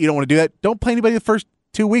 I get you don't want to do that. Don't play anybody the first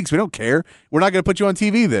 2 weeks. We don't care. We're not going to put you on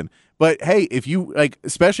TV then. But hey, if you like,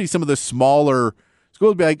 especially some of the smaller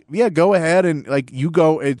schools, be like, yeah, go ahead and like you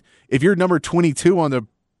go. If you're number 22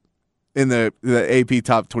 in the AP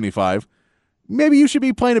top 25, maybe you should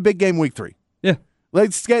be playing a big game week 3. Yeah.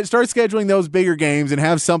 Let's start scheduling those bigger games and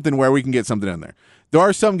have something where we can get something in there. There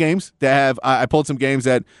are some games that have I pulled some games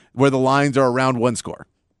where the lines are around 1 score.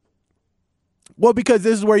 Well, because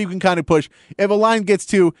this is where you can kind of push. If a line gets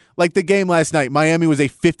to, like the game last night, Miami was a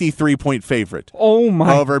 53-point favorite. Oh,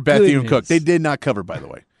 my over Bethune Cook. They did not cover, by the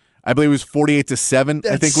way. I believe it was 48-7,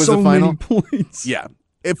 I think was so the final. Many points. Yeah.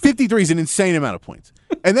 53 is an insane amount of points.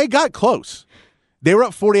 And they got close. They were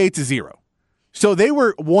up 48-0. So they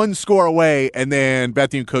were 1 score away, and then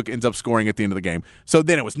Bethune Cook ends up scoring at the end of the game. So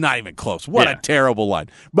then it was not even close. What a terrible line.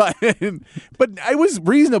 But it was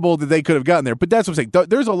reasonable that they could have gotten there. But that's what I'm saying.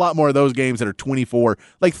 There's a lot more of those games that are 24,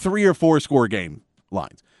 like 3 or 4 score game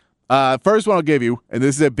lines. First one I'll give you, and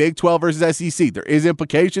this is a Big 12 versus SEC. There is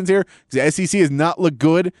implications here because the SEC has not looked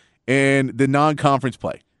good in the non-conference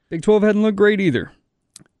play. Big 12 hadn't looked great either.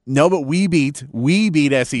 No, but we beat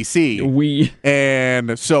SEC.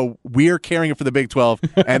 And so we're carrying it for the Big 12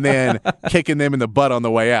 and then kicking them in the butt on the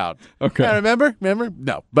way out. Okay. Yeah, remember?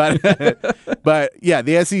 No. But yeah,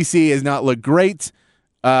 the SEC has not looked great.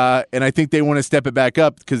 And I think they want to step it back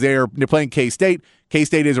up because they're playing K-State.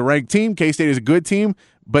 K-State is a ranked team. K-State is a good team,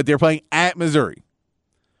 but they're playing at Missouri.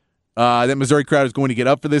 That Missouri crowd is going to get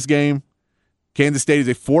up for this game. Kansas State is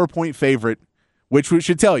a 4-point favorite, which we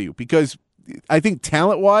should tell you because I think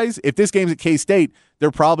talent-wise, if this game's at K-State,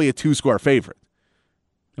 they're probably a 2-score favorite.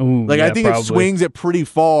 Ooh, I think probably. It swings it pretty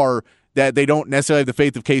far that they don't necessarily have the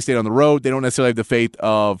faith of K-State on the road. They don't necessarily have the faith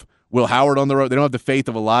of Will Howard on the road. They don't have the faith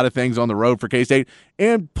of a lot of things on the road for K-State.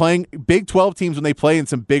 And playing Big 12 teams when they play in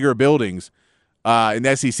some bigger buildings, in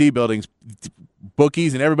the SEC buildings,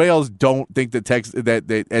 bookies and everybody else don't think that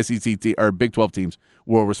the SEC or Big 12 teams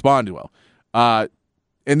will respond well.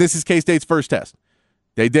 And this is K-State's first test.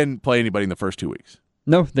 They didn't play anybody in the first 2 weeks.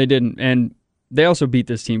 No, they didn't. And they also beat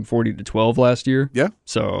this team 40-12 last year. Yeah.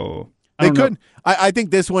 So they could. I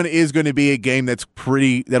think this one is going to be a game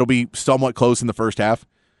that'll be somewhat close in the first half.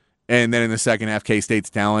 and then in the second half, K-State's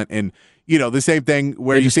talent. And, the same thing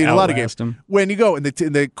where They you just see in a lot of games. outlast them. When you go and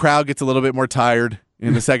the crowd gets a little bit more tired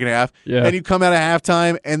in the second half, Yeah. and you come out of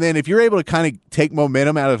halftime, and then if you're able to kind of take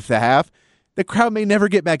momentum out of the half, the crowd may never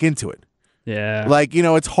get back into it. Yeah.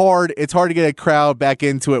 It's hard to get a crowd back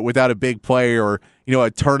into it without a big play or, a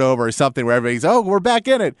turnover or something where everybody's, oh, we're back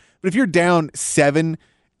in it. But if you're down 7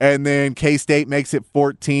 and then K-State makes it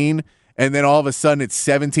 14 and then all of a sudden it's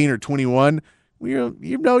 17 or 21, you're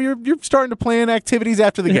starting to plan activities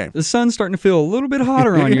after the game. The sun's starting to feel a little bit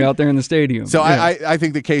hotter on you out there in the stadium. So Yeah. I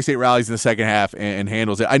think that K-State rallies in the second half and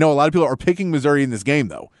handles it. I know a lot of people are picking Missouri in this game,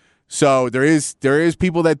 though. So there is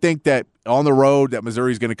people that think that on the road that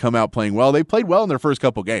Missouri is going to come out playing well. They played well in their first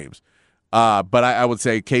couple games. But I would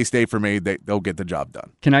say K-State, for me, they'll get the job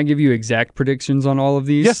done. Can I give you exact predictions on all of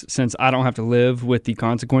these? Yes. Since I don't have to live with the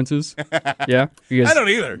consequences. Yeah? Because I don't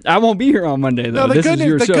either. I won't be here on Monday, though. No, This is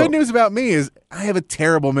your show. good news about me is I have a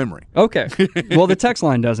terrible memory. Okay. Well, the text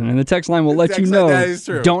line doesn't, and the text line will let you text line, know. that is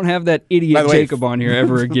true. Don't have that By idiot the way, Jacob on here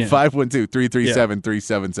ever again.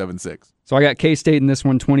 512-337-3776. So I got K-State in this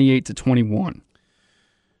one, 28-21.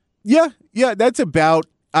 Yeah, that's about.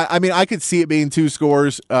 I mean, I could see it being 2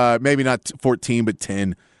 scores, maybe not 14, but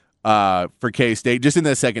 10 for K-State. Just in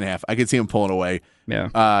the second half, I could see them pulling away.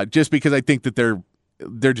 Yeah. Just because I think that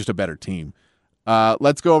they're just a better team.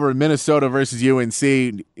 Let's go over to Minnesota versus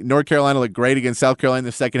UNC. North Carolina looked great against South Carolina in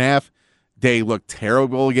the second half. They looked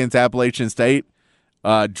terrible against Appalachian State.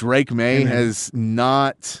 Drake May has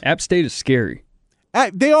not. App State is scary.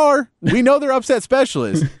 They are. We know they're upset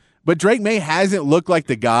specialists, but Drake May hasn't looked like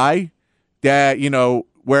the guy that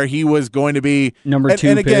where he was going to be Number 2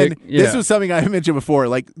 and again, pick. Yeah. this was something I mentioned before.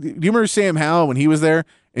 Like, do you remember Sam Howell when he was there?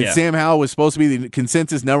 And Yeah. Sam Howell was supposed to be the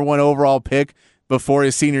consensus number 1 overall pick before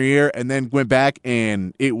his senior year, and then went back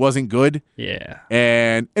and it wasn't good. Yeah.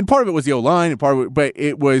 And part of it was the O-line, and part of it, but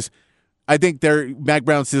it was, I think their Mac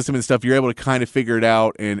Brown system and stuff. You're able to kind of figure it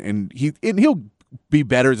out, and he'll be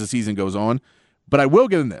better as the season goes on. But I will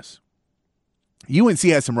give him this: UNC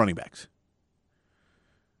has some running backs.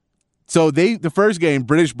 So the first game,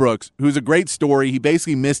 British Brooks, who's a great story, he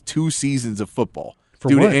basically missed 2 seasons of football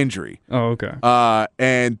due what? to injury. Oh, okay.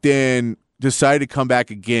 And then decided to come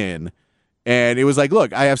back again. And it was like,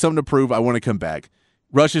 look, I have something to prove. I want to come back.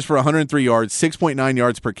 Rushes for 103 yards, 6.9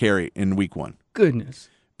 yards per carry in week 1. Goodness.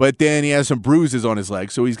 But then he has some bruises on his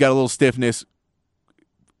leg, so he's got a little stiffness,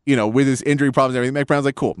 with his injury problems and everything. Mac Brown's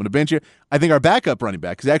like, cool, I'm going to bench you. I think our backup running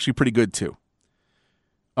back is actually pretty good too.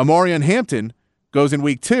 Amarian Hampton goes in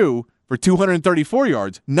week 2 for 234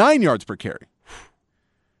 yards, 9 yards per carry.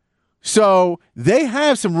 So they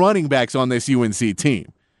have some running backs on this UNC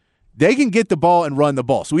team. They can get the ball and run the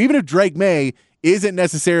ball. So even if Drake May isn't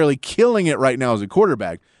necessarily killing it right now as a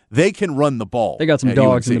quarterback, they can run the ball. They got some at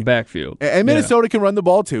dogs UNC. in the backfield. And Minnesota can run the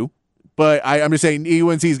ball too. But I'm just saying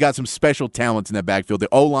UNC's got some special talents in that backfield. The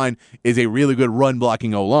O-line is a really good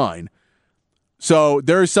run-blocking O-line. So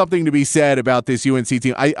there's something to be said about this UNC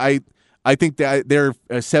team. I think that they're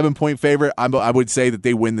a 7-point favorite. I would say that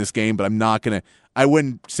they win this game, but I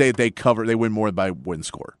wouldn't say that they cover. They win more by win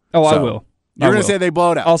score. Oh, So I will. You're going to say they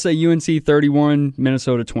blow it out. I'll say UNC 31,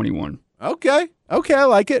 Minnesota 21. Okay, I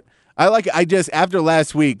like it. I just, after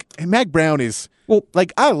last week, and Mac Brown is,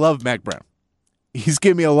 I love Mac Brown. He's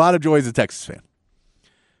given me a lot of joy as a Texas fan.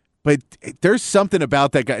 But there's something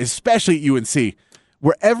about that guy, especially at UNC,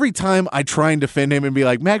 where every time I try and defend him and be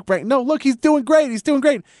like, Mac Brown, no, look, he's doing great.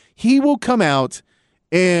 He will come out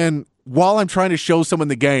and, while I'm trying to show someone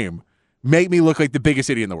the game, make me look like the biggest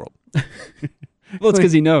idiot in the world. Well, it's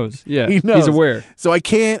because he knows. Yeah, He knows. He's aware. So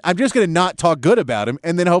I'm just going to not talk good about him,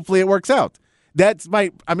 and then hopefully it works out.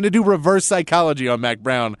 I'm going to do reverse psychology on Mac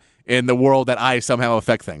Brown in the world that I somehow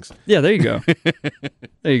affect things. Yeah, there you go.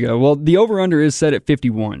 There you go. Well, the over-under is set at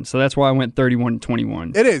 51, so that's why I went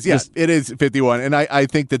 31-21. It is, yes. It is 51, and I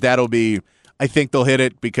think that'll be – I think they'll hit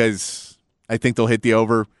it because I think they'll hit the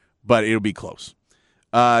over, but it'll be close.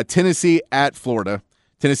 Tennessee at Florida.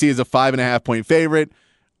 Tennessee is a 5.5-point favorite.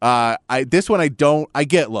 This one I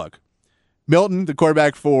get, look, Milton, the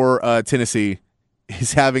quarterback for Tennessee,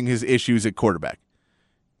 is having his issues at quarterback.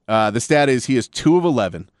 The stat is he is 2 of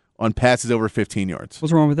 11 on passes over 15 yards.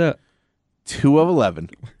 What's wrong with that? 2 of 11,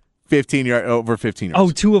 over 15 yards.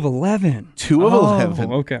 Oh, 2 of 11. 2 of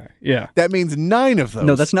 11. Okay, yeah. That means 9 of those.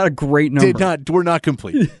 No, that's not a great number. Were not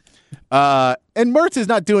complete. And Mertz is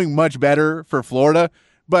not doing much better for Florida,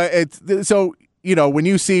 but it's so, when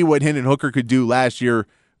you see what Hendon Hooker could do last year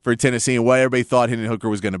for Tennessee and what everybody thought Hendon Hooker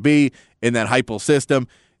was going to be in that Heupel system,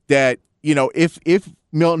 that, if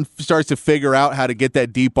Milton starts to figure out how to get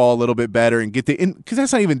that deep ball a little bit better and get because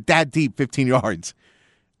that's not even that deep, 15 yards.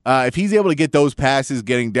 if he's able to get those passes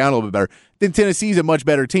getting down a little bit better, then Tennessee's a much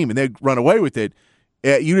better team, and they run away with it.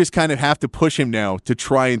 You just kind of have to push him now to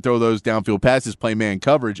try and throw those downfield passes, play man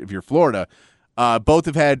coverage if you're Florida. Both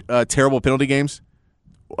have had terrible penalty games.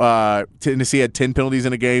 Tennessee had 10 penalties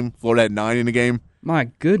in a game. Florida had 9 in a game. My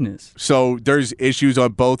goodness. So there's issues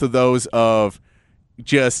on both of those of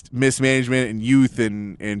just mismanagement and youth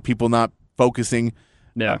and people not focusing.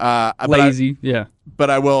 Yeah. Lazy. But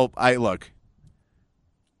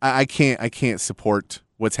I can't support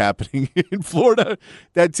what's happening in Florida.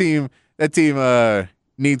 That team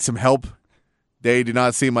needs some help. They do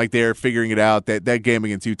not seem like they're figuring it out. That game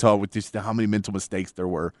against Utah, with just how many mental mistakes there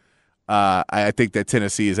were, I think that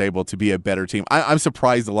Tennessee is able to be a better team. I'm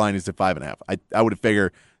surprised the line is at 5.5. I would have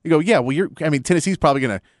figured, you go, yeah, well, Tennessee's probably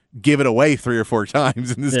going to give it away 3 or 4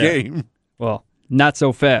 times in this game. Well, not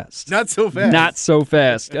so fast. Not so fast. Not so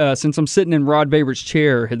fast. Since I'm sitting in Rod Babert's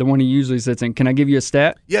chair, the one he usually sits in, can I give you a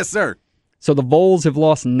stat? Yes, sir. So the Vols have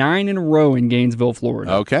lost 9 in a row in Gainesville,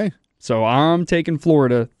 Florida. Okay. So I'm taking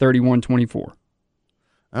Florida 31-24.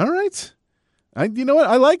 All right. You know what?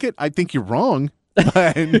 I like it. I think you're wrong.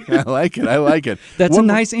 I like it. That's a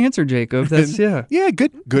nice answer, Jacob. That's Yeah,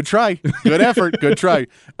 good try. Good effort. Good try.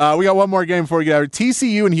 We got one more game before we get out.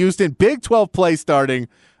 TCU and Houston, Big 12 play starting.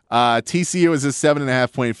 TCU is a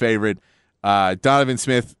 7.5-point favorite. Donovan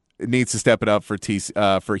Smith needs to step it up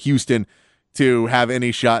for Houston to have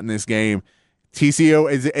any shot in this game.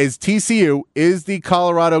 TCU is the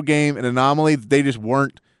Colorado game an anomaly. They just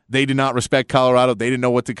weren't. They did not respect Colorado. They didn't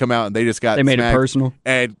know what to come out, and they just got. They made smacked. it personal,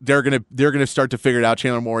 and they're gonna start to figure it out.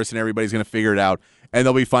 Chandler Morris and everybody's gonna figure it out, and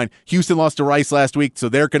they'll be fine. Houston lost to Rice last week, so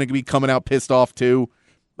they're gonna be coming out pissed off too.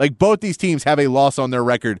 Like, both these teams have a loss on their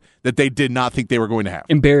record that they did not think they were going to have.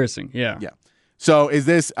 Embarrassing, yeah. So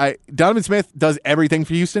Donovan Smith does everything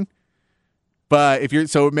for Houston, but it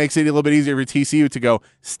makes it a little bit easier for TCU to go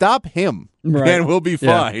stop him, right, and we'll be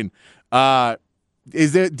fine. Do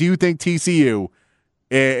you think TCU?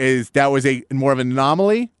 Was a more of an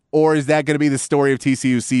anomaly, or is that going to be the story of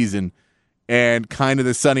TCU's season and kind of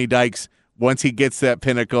the Sonny Dykes? Once he gets that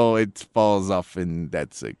pinnacle, it falls off and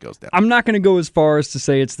it goes down. I'm not going to go as far as to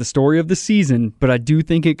say it's the story of the season, but I do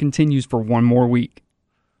think it continues for one more week.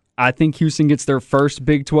 I think Houston gets their first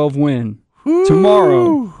Big 12 win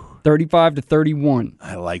tomorrow, 35-31.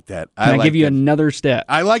 I like that. Can I give you another stat?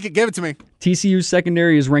 I like it. Give it to me. TCU's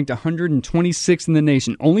secondary is ranked 126th in the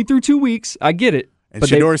nation, only through 2 weeks. I get it. And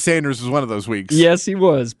Shedeur Sanders was one of those weeks. Yes, he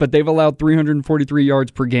was. But they've allowed 343 yards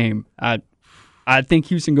per game. I think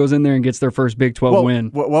Houston goes in there and gets their first Big 12 win.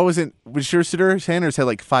 What was it? Was sure Shedeur Sanders had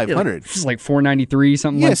like 500? It was like 493,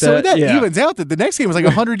 something like that. So that evens out that the next game was like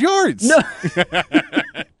 100 yards. No.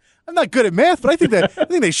 I'm not good at math, but I think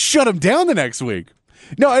they shut him down the next week.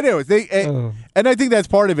 No, anyways, and I think that's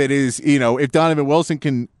part of it is, if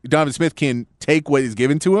Donovan Smith can take what is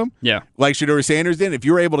given to him, like Shedeur Sanders did, if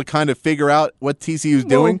you're able to kind of figure out what TCU's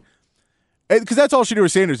doing, because that's all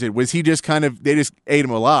Shedeur Sanders did, was he just they just ate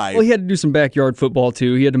him alive. Well, he had to do some backyard football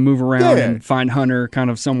too. He had to move around and find Hunter kind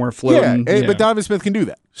of somewhere floating. But Donovan Smith can do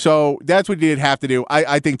that. So that's what he did have to do.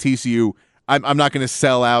 I think TCU, I'm not going to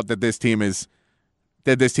sell out that this team is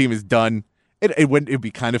done. It'd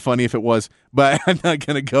be kind of funny if it was, but I'm not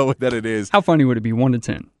going to go with that it is. How funny would it be?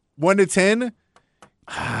 1-10. 1-10?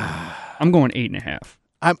 I'm going 8.5.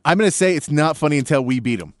 I'm going to say it's not funny until we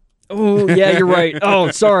beat them. Oh, yeah, you're right.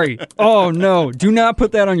 Oh, sorry. Oh, no. Do not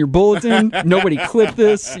put that on your bulletin. Nobody clip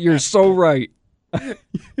this. You're so right.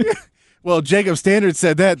 Well, Jacob Standard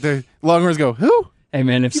said that. The Longhorns go, who? Hey,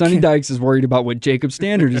 man, if Sonny Dykes is worried about what Jacob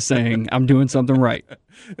Standard is saying, I'm doing something right.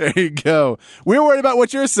 There you go. We're worried about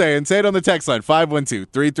what you're saying. Say it on the text line,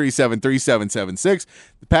 512-337-3776.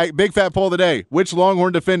 The big fat poll of the day. Which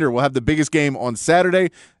Longhorn defender will have the biggest game on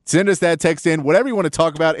Saturday? Send us that text in. Whatever you want to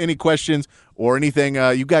talk about, any questions or anything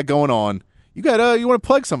you got going on. You want to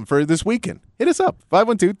plug something for this weekend. Hit us up,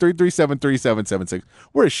 512-337-3776.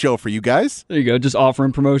 We're a show for you guys. There you go. Just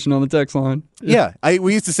offering promotion on the text line. Yeah.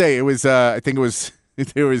 We used to say it was, I think it was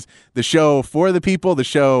the show for the people, the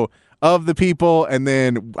show of the people, and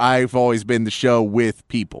then I've always been the show with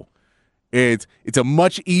people. It's a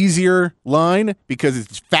much easier line because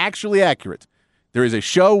it's factually accurate. There is a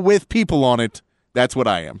show with people on it. That's what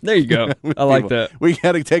I am. There you go. I like that. We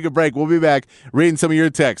got to take a break. We'll be back reading some of your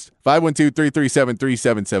texts.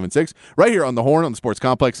 512-337-3776. Right here on The Horn on the Sports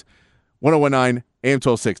Complex. 1019 AM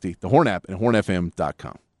 1260. The Horn app and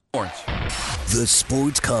hornfm.com. The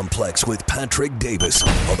Sports Complex with Patrick Davis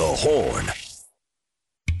on The Horn.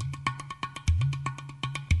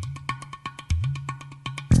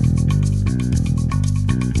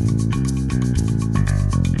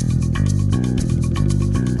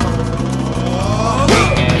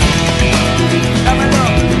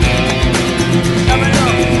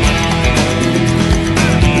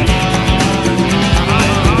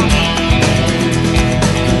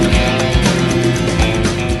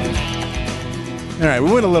 All right,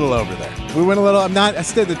 we went a little over there. I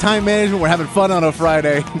said the time management. We're having fun on a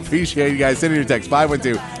Friday. Appreciate you guys sending your text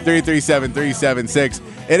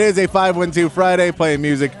 512-337-376. It is a 512 Friday playing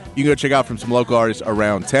music you can go check out from some local artists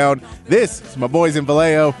around town. This is my boys in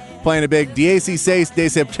Vallejo playing a big DAC 6 de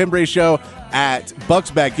Septiembre show at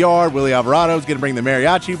Buck's Backyard. Willie Alvarado's going to bring the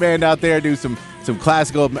mariachi band out there, do some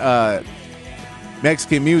classical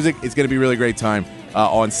Mexican music. It's going to be a really great time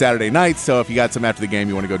on Saturday night. So if you got some after the game,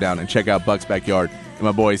 you want to go down and check out Buck's Backyard and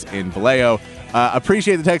my boys in Vallejo.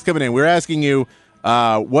 Appreciate the text coming in. We're asking you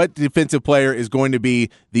what defensive player is going to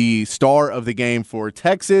be the star of the game for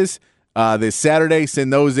Texas this Saturday.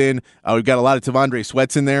 Send those in. We've got a lot of Tavondre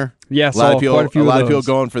Sweats in there. Yes, a lot of people those.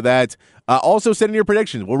 Going for that. Also, send in your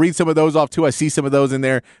predictions. We'll read some of those off too. I see some of those in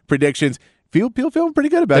there. Predictions. Feeling pretty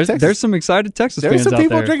good about Texas. There's some excited Texas fans out there. There's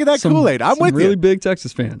some people drinking that Kool-Aid. I'm with you. Really big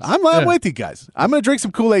Texas fans. I'm with you guys. I'm going to drink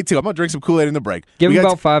some Kool-Aid too. I'm going to drink some Kool-Aid in the break. Give him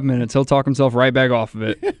about 5 minutes. He'll talk himself right back off of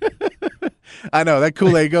it. I know. That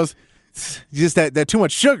Kool-Aid goes, just that too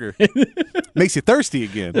much sugar. Makes you thirsty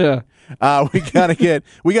again. Yeah. We gotta hit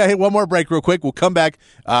one more break real quick. We'll come back.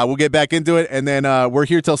 We'll get back into it, and then we're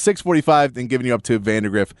here till 6:45. Then giving you up to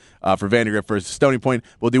Vandergrift for Vandergrift versus Stony Point.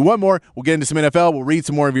 We'll do one more. We'll get into some NFL. We'll read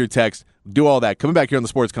some more of your text. Do all that. Coming back here on the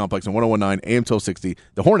Sports Complex on 101.9 AM 1260,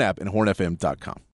 the Horn app, and hornfm.com.